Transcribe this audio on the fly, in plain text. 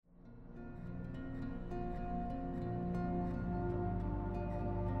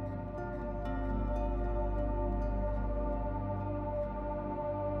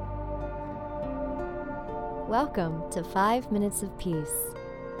Welcome to 5 Minutes of Peace,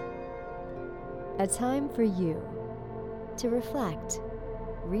 a time for you to reflect,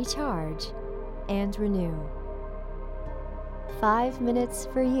 recharge, and renew. 5 minutes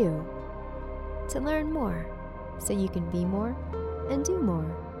for you to learn more so you can be more and do more.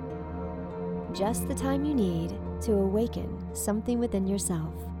 Just the time you need to awaken something within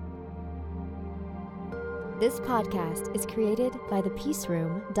yourself. This podcast is created by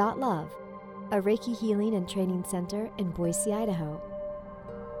thepeaceroom.love, a Reiki healing and training center in Boise, Idaho.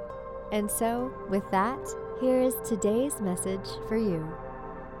 And so, with that, here is today's message for you.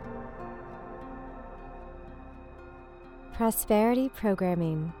 Prosperity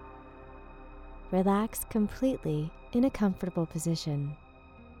Programming. Relax completely in a comfortable position.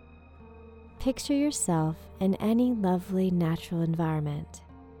 Picture yourself in any lovely natural environment.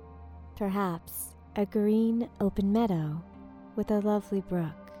 Perhaps a green open meadow with a lovely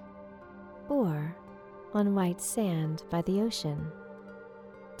brook, or on white sand by the ocean.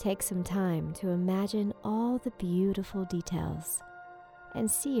 Take some time to imagine all the beautiful details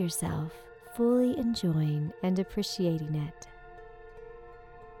and see yourself fully enjoying and appreciating it.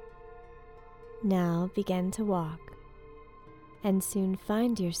 Now begin to walk and soon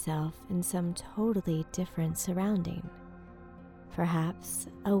find yourself in some totally different surrounding. Perhaps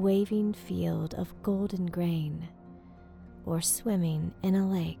a waving field of golden grain or swimming in a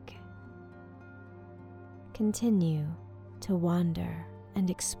lake. Continue to wander and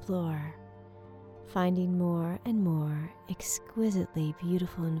explore, finding more and more exquisitely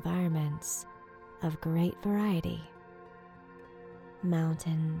beautiful environments of great variety.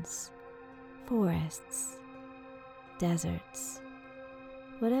 Mountains, forests, deserts,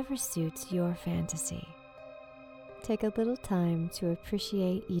 whatever suits your fantasy. Take a little time to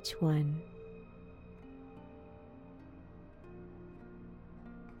appreciate each one.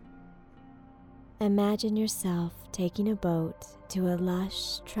 Imagine yourself taking a boat to a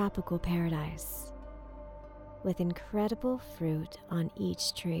lush tropical paradise with incredible fruit on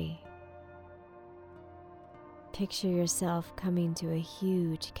each tree. Picture yourself coming to a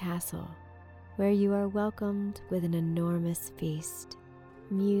huge castle where you are welcomed with an enormous feast,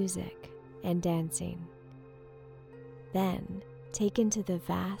 music, and dancing. Then taken to the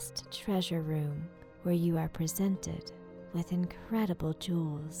vast treasure room where you are presented with incredible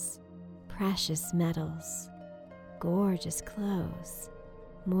jewels, precious metals, gorgeous clothes,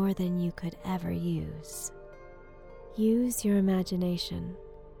 more than you could ever use. Use your imagination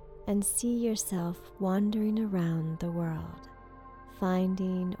and see yourself wandering around the world,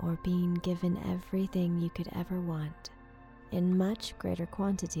 finding or being given everything you could ever want in much greater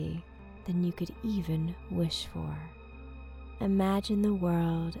quantity than you could even wish for. Imagine the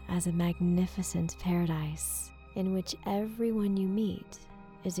world as a magnificent paradise in which everyone you meet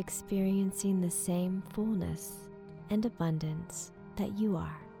is experiencing the same fullness and abundance that you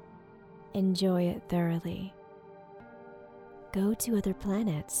are. Enjoy it thoroughly. Go to other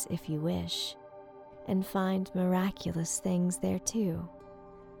planets if you wish, and find miraculous things there too.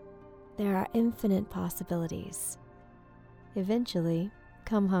 There are infinite possibilities. Eventually,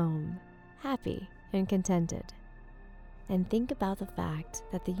 come home, happy and contented, and think about the fact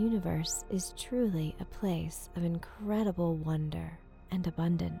that the universe is truly a place of incredible wonder and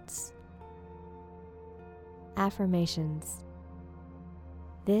abundance. Affirmations.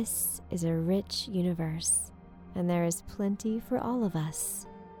 This is a rich universe, and there is plenty for all of us.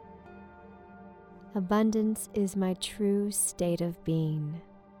 Abundance is my true state of being.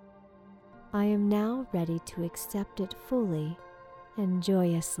 I am now ready to accept it fully and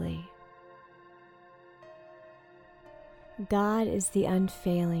joyously. God is the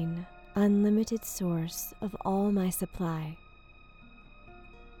unfailing, unlimited source of all my supply.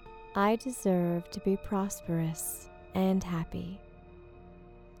 I deserve to be prosperous and happy.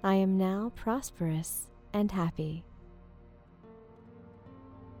 I am now prosperous and happy.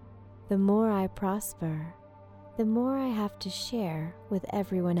 The more I prosper, the more I have to share with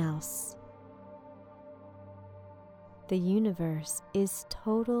everyone else. The universe is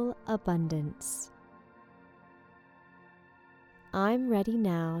total abundance. I'm ready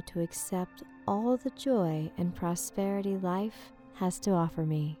now to accept all the joy and prosperity life has to offer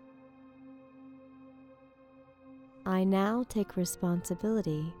me. I now take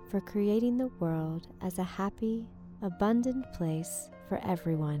responsibility for creating the world as a happy, abundant place for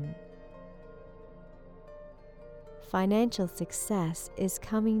everyone. Financial success is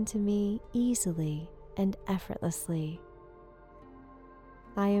coming to me easily and effortlessly.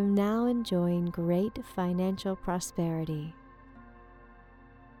 I am now enjoying great financial prosperity.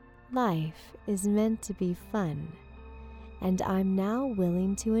 Life is meant to be fun, and I'm now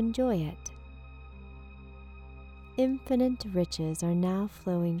willing to enjoy it. Infinite riches are now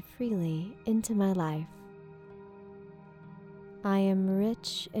flowing freely into my life. I am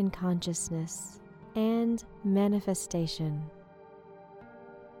rich in consciousness and manifestation.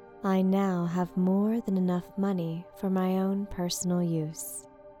 I now have more than enough money for my own personal use.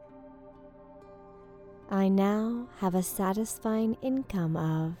 I now have a satisfying income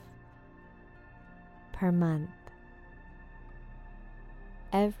of per month.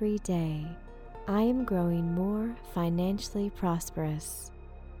 Every day, I am growing more financially prosperous.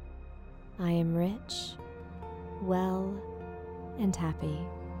 I am rich, well, and happy.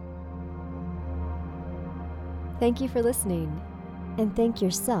 Thank you for listening, and thank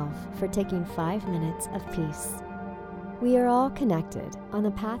yourself for taking 5 minutes of peace. We are all connected on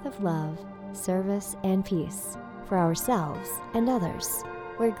the path of love, service, and peace for ourselves and others.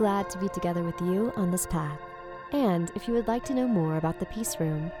 We're glad to be together with you on this path. And if you would like to know more about the Peace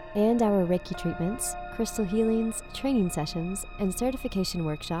Room and our Reiki treatments, crystal healings, training sessions, and certification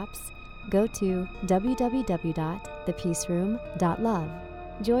workshops, go to www.thepeaceroom.love.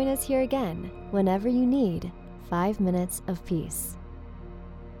 Join us here again whenever you need 5 minutes of peace.